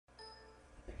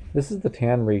This is the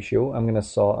tan ratio. I'm going to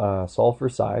solve for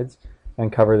sides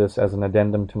and cover this as an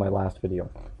addendum to my last video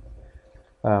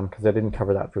because I didn't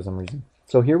cover that for some reason.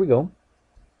 So here we go.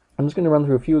 I'm just going to run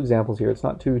through a few examples here. It's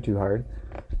not too hard.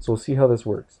 So we'll see how this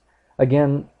works.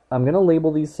 Again, I'm going to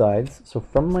label these sides. So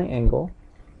from my angle,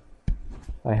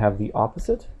 I have the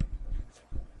opposite,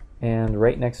 and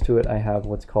right next to it I have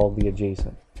what's called the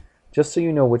adjacent, just so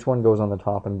you know which one goes on the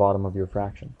top and bottom of your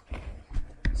fraction.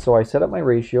 So I set up my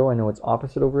ratio. I know it's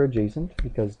opposite over adjacent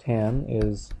because tan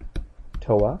is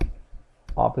TOA,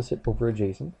 opposite over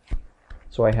adjacent.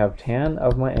 So I have tan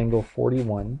of my angle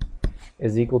 41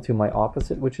 is equal to my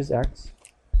opposite, which is x,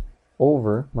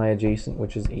 over my adjacent,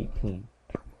 which is 18.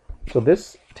 So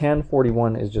this tan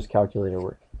 41 is just calculator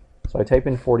work. So I type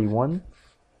in 41,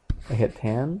 I hit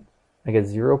tan, I get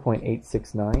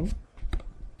 0.869,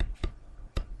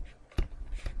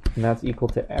 and that's equal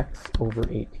to x over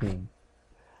 18.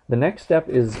 The next step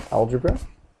is algebra.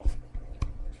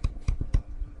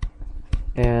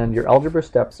 And your algebra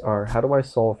steps are, how do I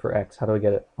solve for x? How do I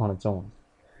get it on its own?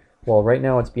 Well, right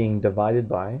now it's being divided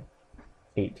by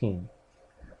 18.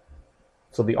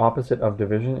 So the opposite of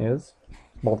division is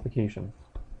multiplication.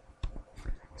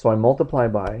 So I multiply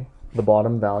by the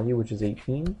bottom value, which is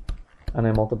 18, and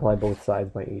I multiply both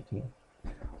sides by 18.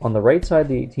 On the right side,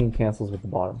 the 18 cancels with the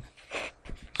bottom.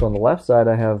 So on the left side,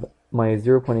 I have my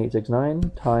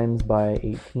 0.869 times by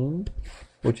 18,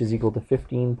 which is equal to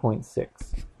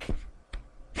 15.6.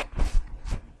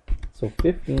 So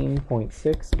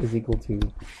 15.6 is equal to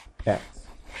x.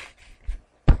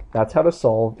 That's how to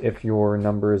solve if your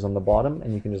number is on the bottom,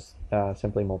 and you can just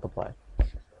simply multiply.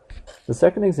 The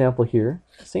second example here,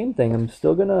 same thing. I'm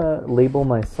still going to label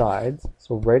my sides.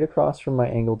 So right across from my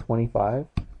angle 25,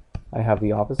 I have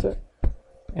the opposite,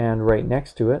 and right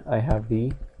next to it, I have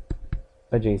the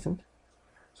adjacent.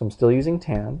 So I'm still using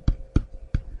tan,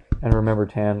 and remember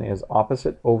tan is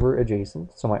opposite over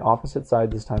adjacent. So my opposite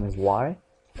side this time is y.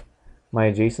 My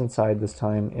adjacent side this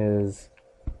time is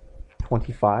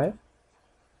 25.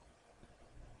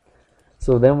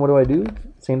 So then what do?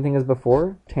 Same thing as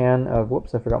before. Tan of,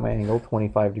 whoops, I forgot my angle,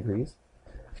 25 degrees.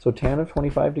 So tan of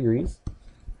 25 degrees,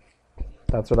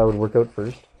 that's what I would work out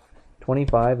first.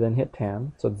 25, then hit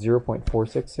tan, so it's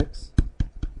 0.466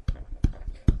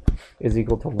 is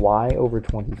equal to y over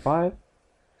 25.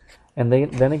 And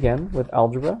then again, with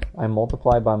algebra, I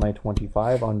multiply by my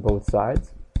 25 on both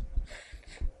sides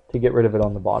to get rid of it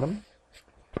on the bottom.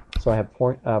 So I have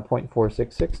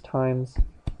 0.466 times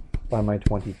by my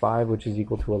 25, which is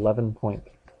equal to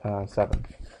 11.7.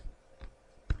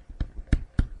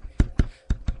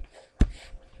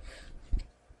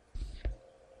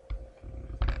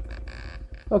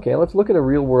 Okay, let's look at a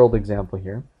real-world example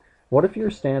here. What if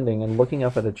you're standing and looking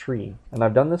up at a tree? And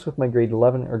I've done this with my grade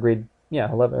 11 or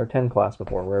 11 or 10 class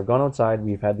before, where I've gone outside.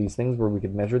 We've had these things where we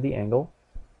could measure the angle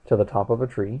to the top of a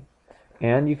tree,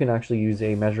 and you can actually use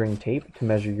a measuring tape to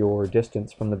measure your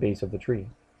distance from the base of the tree.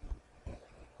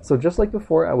 So just like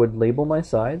before, I would label my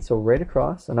side, so right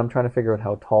across, and I'm trying to figure out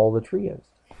how tall the tree is.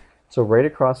 So right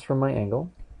across from my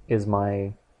angle is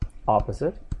my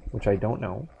opposite, which I don't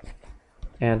know,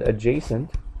 and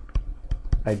adjacent,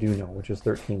 I do know, which is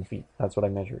 13 feet. That's what I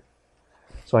measured.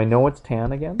 So I know it's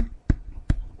tan again.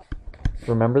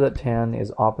 Remember that tan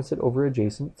is opposite over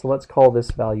adjacent, so let's call this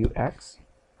value x.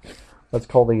 Let's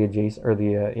call the adjacent, or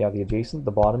the adjacent,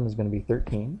 the bottom is going to be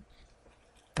 13.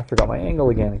 I forgot my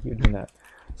angle again, I keep doing that.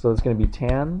 So it's going to be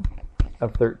tan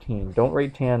of 13. Don't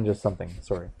write tan, just something,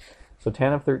 sorry. So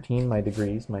tan of 13, my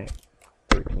degrees, my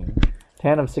 13.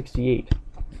 Tan of 68,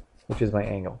 which is my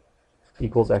angle,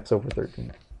 equals x over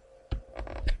 13.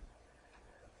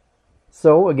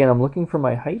 So again, I'm looking for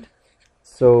my height.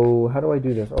 So how do I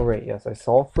do this? Oh right, yes, I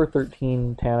solve for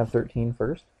 13, tan of 13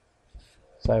 first.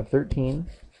 So I have 13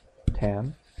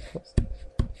 tan, oops,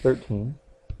 13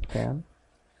 tan.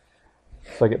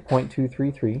 So I get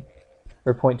 0.233,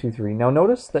 or 0.23. Now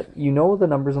notice that you know the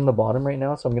numbers on the bottom right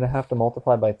now, so I'm going to have to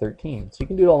multiply by 13. So you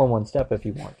can do it all in one step if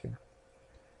you want to.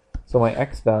 So my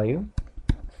x value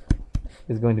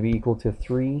is going to be equal to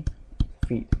 3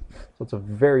 feet. So it's a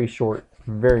very short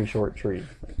tree.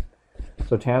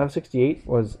 So tan of 68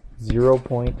 was 0.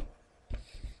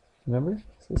 Remember?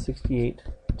 So 68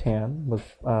 tan was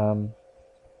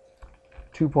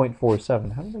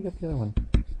 2.47. How did I get the other one?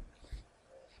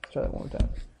 Let's try that one more time.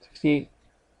 68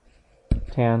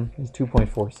 tan is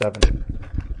 2.47.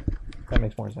 That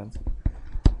makes more sense.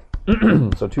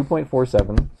 So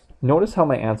 2.47. Notice how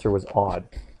my answer was odd.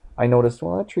 I noticed,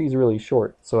 well, that tree's really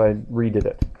short, so I redid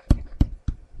it.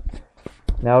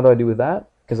 Now what I do with that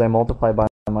is I multiply by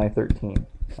my 13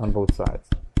 on both sides.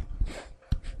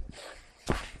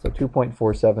 So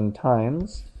 2.47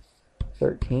 times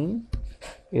 13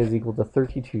 is equal to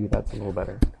 32. That's a little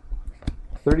better.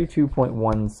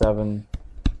 32.17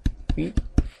 feet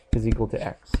is equal to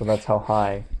x. So that's how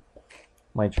high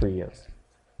my tree is.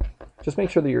 Just make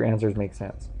sure that your answers make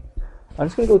sense. I'm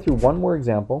just going to go through one more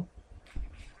example,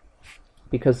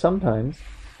 because sometimes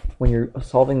when you're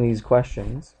solving these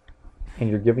questions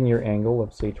and you're given your angle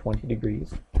of, say, 20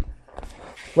 degrees,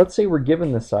 let's say we're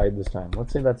given this side this time.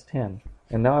 Let's say that's 10.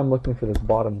 And now I'm looking for this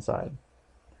bottom side.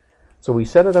 So we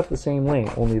set it up the same way,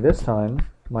 only this time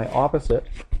my opposite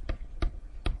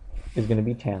is going to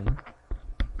be 10,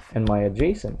 and my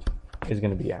adjacent is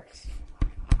going to be x.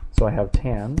 So I have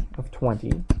tan of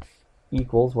 20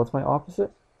 equals, what's my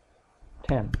opposite?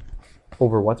 10.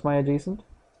 Over what's my adjacent?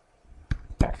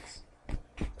 X.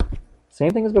 Same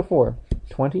thing as before.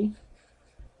 20,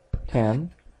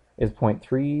 10 is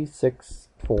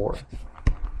 0.364.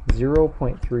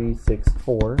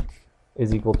 0.364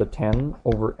 is equal to 10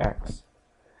 over x.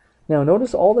 Now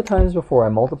notice all the times before I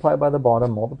multiply by the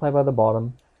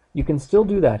bottom, you can still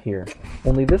do that here.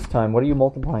 Only this time, what are you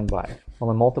multiplying by? Well,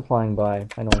 I'm multiplying by,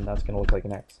 I know that's going to look like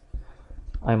an x.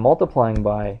 I'm multiplying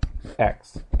by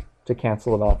x to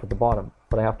cancel it off at the bottom,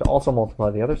 but I have to also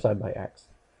multiply the other side by x.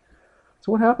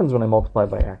 So what happens when I multiply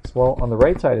by x? Well, on the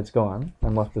right side it's gone.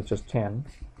 I'm left with just 10.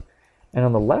 And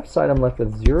on the left side I'm left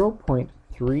with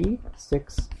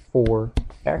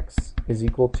 0.364x is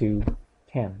equal to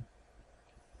 10.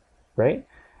 Right?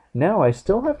 Now I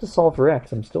still have to solve for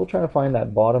x. I'm still trying to find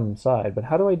that bottom side, but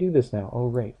how do I do this now? Oh,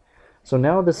 right. So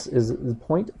now this is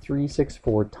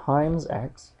 0.364 times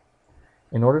x.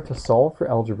 In order to solve for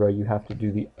algebra, you have to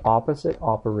do the opposite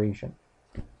operation.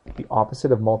 The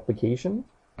opposite of multiplication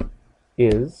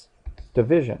is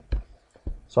division.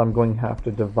 So I'm going to have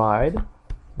to divide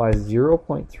by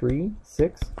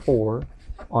 0.364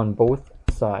 on both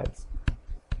sides.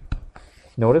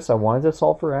 Notice I wanted to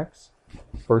solve for x.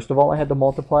 First of all, I had to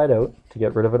multiply it out to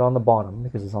get rid of it on the bottom,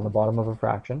 because it's on the bottom of a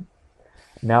fraction.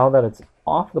 Now that it's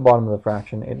off the bottom of the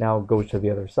fraction, it now goes to the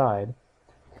other side.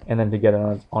 And then to get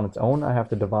it on its own, I have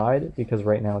to divide, because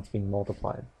right now it's being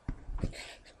multiplied.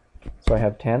 So I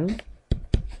have 10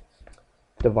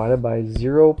 divided by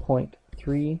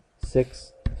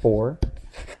 0.364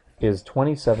 is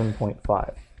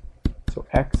 27.5. So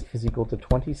x is equal to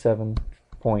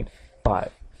 27.5.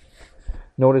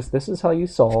 Notice this is how you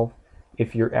solve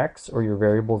if your x or your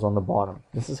variable is on the bottom.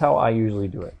 This is how I usually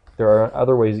do it. There are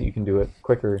other ways that you can do it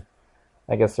quicker.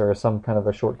 I guess there is some kind of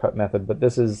a shortcut method, but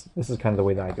this is kind of the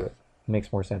way that I do it. It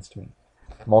makes more sense to me.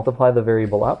 Multiply the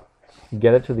variable up,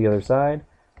 get it to the other side,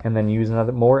 and then use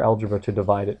more algebra to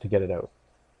divide it to get it out.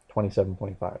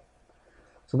 27.5.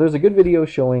 So there's a good video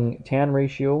showing tan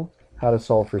ratio, how to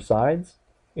solve for sides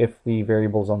if the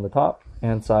variable is on the top,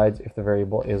 and sides if the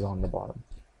variable is on the bottom.